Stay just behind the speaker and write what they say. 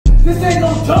This ain't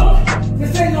no joke.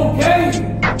 This ain't no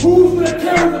game. Who's gonna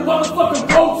carry the motherfucking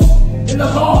ghost in the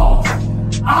logs?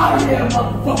 I am,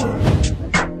 motherfucker.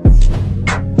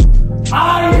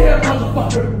 I am,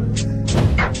 motherfucker.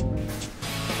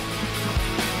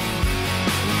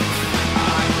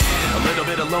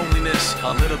 Loneliness,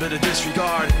 a little bit of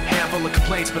disregard, handful of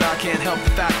complaints, but I can't help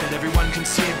the fact that everyone can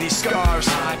see these scars.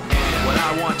 What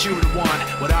I want you to want,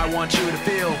 what I want you to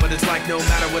feel, but it's like no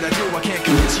matter what I do, I can't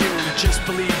convince you to just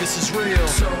believe this is real.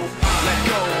 So let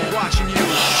go of watching you,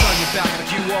 turn your back like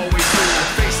you always do,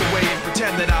 face away and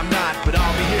pretend that I'm not, but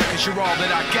I'll be here cause you're all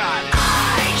that I got.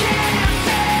 I can't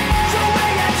feel the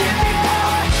way I did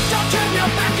before, don't turn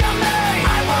your back on me,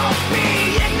 I won't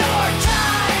be ignored,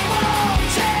 time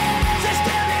won't change.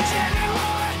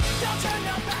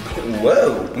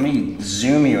 Whoa, let me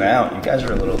zoom you out. You guys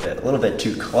are a little bit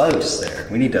too close there.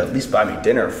 We need to at least buy me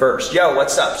dinner first. Yo,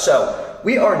 what's up? So,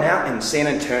 we are now in San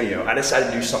Antonio. I decided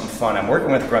to do something fun. I'm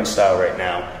working with Grunt Style right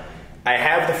now. I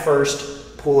have the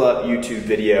first pull-up YouTube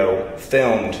video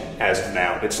filmed as of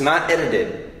now. It's not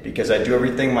edited because I do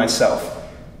everything myself,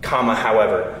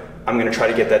 however, I'm gonna try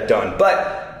to get that done.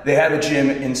 But they have a gym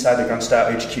inside the Grunt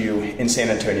Style HQ in San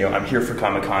Antonio. I'm here for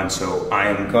Comic-Con, so I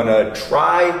am gonna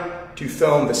try to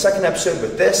film the second episode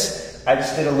with this. I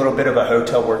just did a little bit of a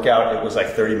hotel workout. It was like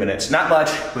 30 minutes. Not much,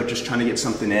 but just trying to get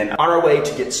something in. On our way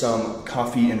to get some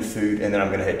coffee and food, and then I'm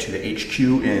gonna head to the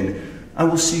HQ and I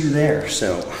will see you there.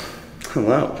 So,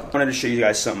 hello. I wanted to show you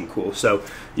guys something cool. So,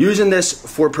 using this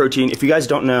for protein, if you guys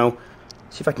don't know,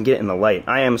 see if I can get it in the light.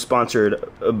 I am sponsored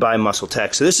by Muscle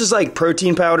Tech. So this is like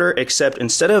protein powder, except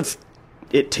instead of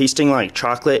it tasting like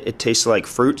chocolate, it tastes like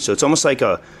fruit. So it's almost like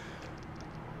a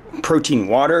protein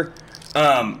water.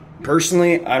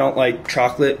 Personally, I don't like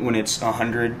chocolate when it's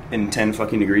 110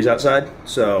 fucking degrees outside.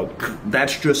 So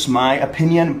that's just my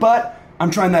opinion, but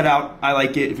I'm trying that out. I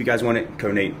like it. If you guys want it,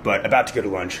 code Nate, but about to go to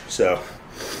lunch. So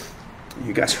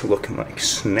you guys are looking like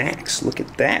snacks. Look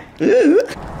at that. Ooh.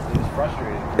 It's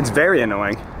frustrating. It's very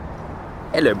annoying.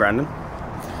 Hello, Brandon.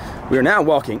 We are now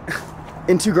walking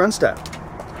into Grunt Style.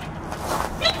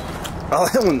 Oh,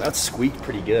 that squeaked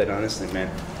pretty good, honestly, man.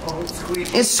 Oh, it's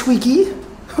squeaky. It's squeaky.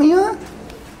 Oh, yeah.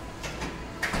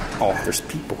 Oh, there's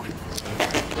people here.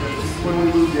 When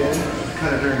we moved in,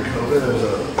 kind of during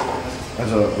COVID,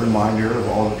 as a reminder of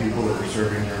all the people that were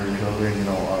serving during COVID, you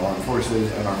know, our armed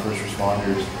forces and our first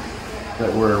responders,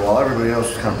 that were, while everybody else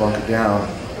was kind of bunkered down,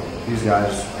 these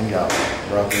guys and gals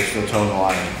were out there still towing the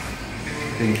line,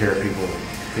 taking care of people,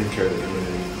 taking care of the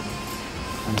community.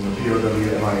 And the POW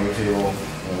MIA table,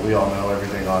 we all know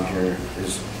everything on here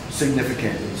is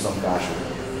significant in some fashion.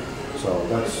 So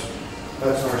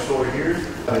that's our story here.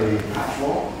 A patch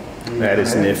wall. That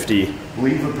is nifty.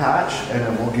 Leave a patch, and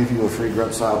then we'll give you a free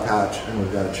Grunt Style patch, and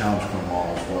we've got a challenge coin wall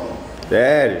as well.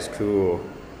 That is cool.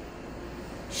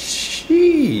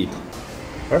 Sheet.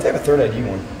 What if they have a third ID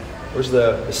one? Where's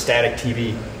the static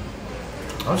TV?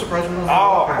 I'm surprised we don't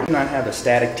have I do not have a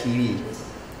static TV.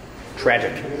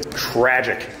 Tragic.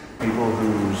 Tragic. people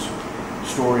whose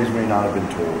stories may not have been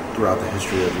told throughout the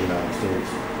history of the United States.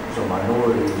 So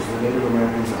minorities, the Native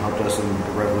Americans that helped us in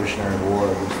the Revolutionary War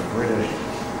against the British,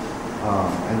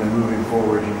 and then moving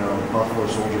forward, you know, Buffalo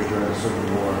soldiers during the Civil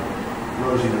War,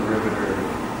 Rosie the Riveter,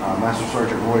 Master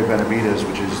Sergeant Roy Benavides,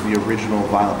 which is the original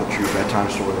violent but true bedtime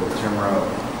story with Tim Rowe.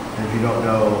 And if you don't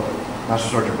know Master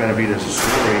Sergeant Benavides'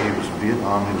 story, he was in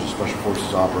Vietnam, he was a Special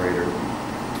Forces operator.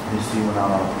 His team went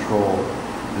out on a patrol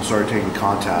and started taking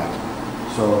contact.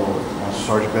 So Master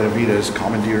Sergeant Benavides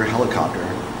commandeered a helicopter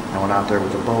and went out there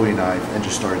with a Bowie knife and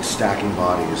just started stacking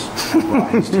bodies and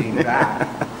brought his team back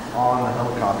on the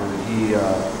helicopter that he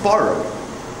borrowed.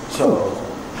 So,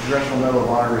 Congressional Medal of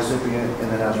Honor recipient,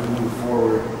 and then as we move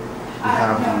forward, we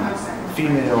have the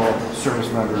female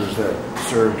service members that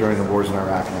served during the wars in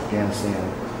Iraq and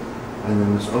Afghanistan. And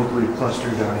then this oak leaf cluster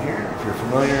down here, if you're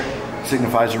familiar,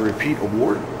 signifies a repeat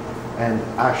award. And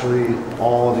actually,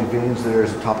 all the veins there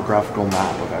is a topographical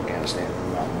map of Afghanistan.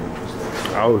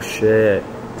 Oh shit.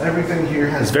 Everything here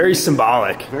has... It's very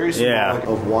symbolic. Very symbolic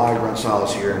of why Grunt Style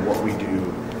is here and what we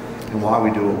do, and why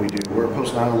we do what we do. We're a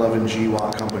post 9/11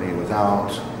 GWOT company.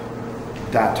 Without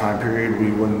that time period,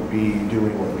 we wouldn't be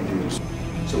doing what we do.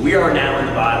 So we are now in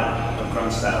the bottom of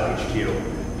Grunt Style HQ.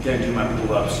 Gonna do my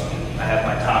pull-ups. I have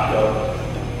my taco.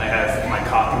 I have my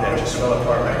coffee that just fell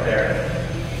apart right there.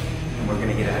 And we're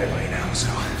gonna get out of right now, so.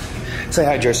 Say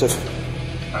hi, Joseph.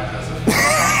 Hi, Joseph.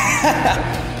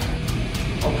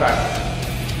 Okay.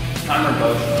 Timer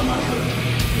goes, I'm not sure.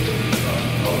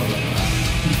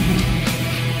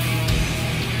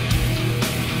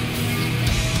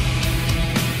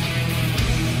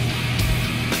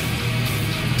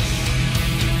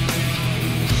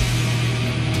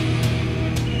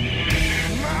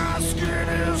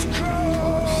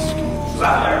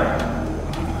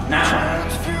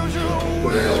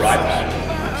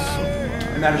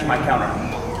 And that is my counter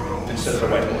instead of the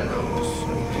whiteboard.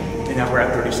 And now we're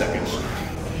at 30 seconds.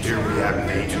 Here we have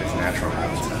Nate in his natural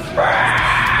habitat.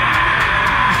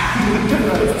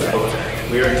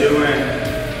 We're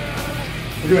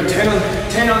doing 10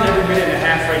 on every minute and a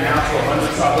half right now to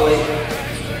 100 probably.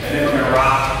 And then we're gonna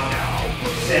rock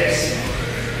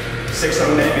 6 on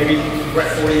the minute, maybe we're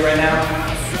at 40 right now.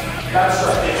 About to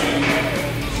start 50.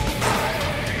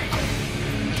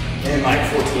 And like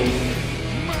 14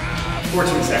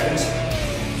 seconds.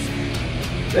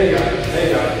 There you go, there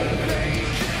you go.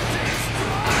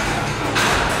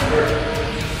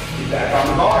 Keep back on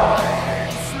the bar.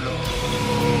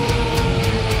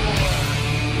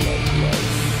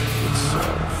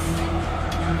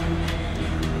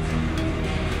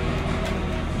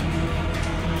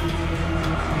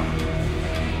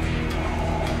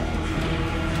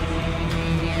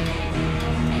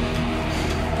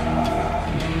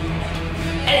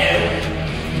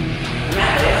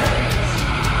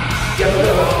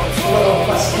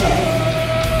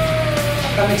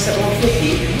 That makes it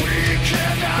 150.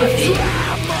 50.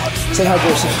 Say hi,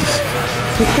 Jason.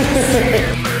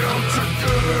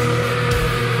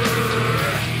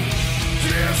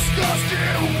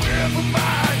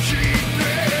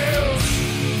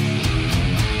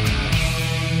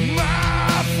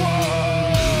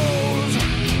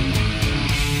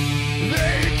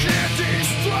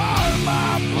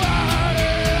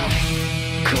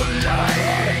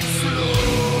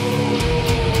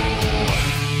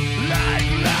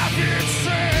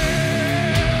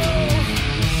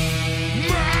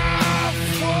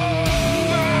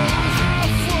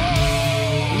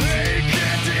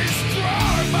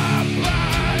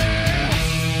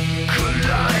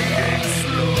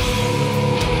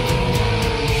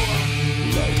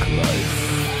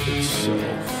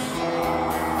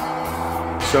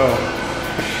 So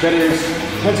that is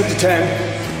 10 to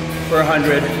 10 for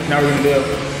 100. Now we're gonna do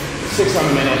 6 on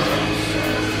the minute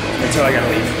until I gotta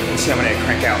leave and see how many I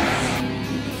crank out.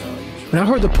 When I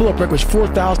heard the pull-up record was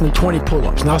 4,020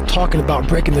 pull-ups, and I was talking about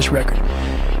breaking this record,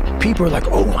 people were like,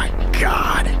 oh my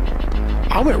God.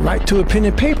 I went right to a pen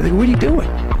and paper. Like, what are you doing?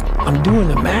 I'm doing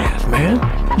the math, man.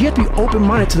 You have to be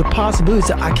open-minded to the possibilities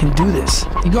that I can do this.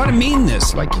 You gotta mean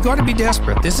this, like you gotta be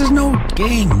desperate. This is no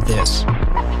game, this.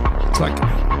 It's like,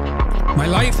 my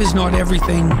life is not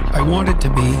everything I want it to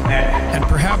be, and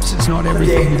perhaps it's not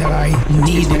everything that I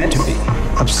need it to be.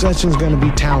 Obsession's gonna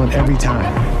be talent every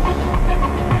time.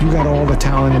 You got all the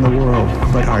talent in the world,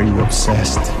 but are you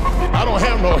obsessed? I don't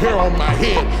have no hair on my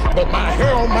head, but my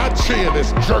hair on my chin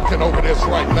is jerking over this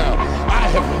right now. I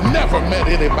have never met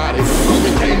anybody who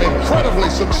became incredibly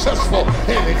successful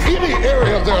in any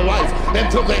area of their life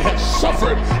until they had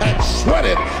suffered and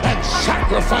sweated and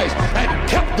sacrificed and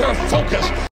kept their focus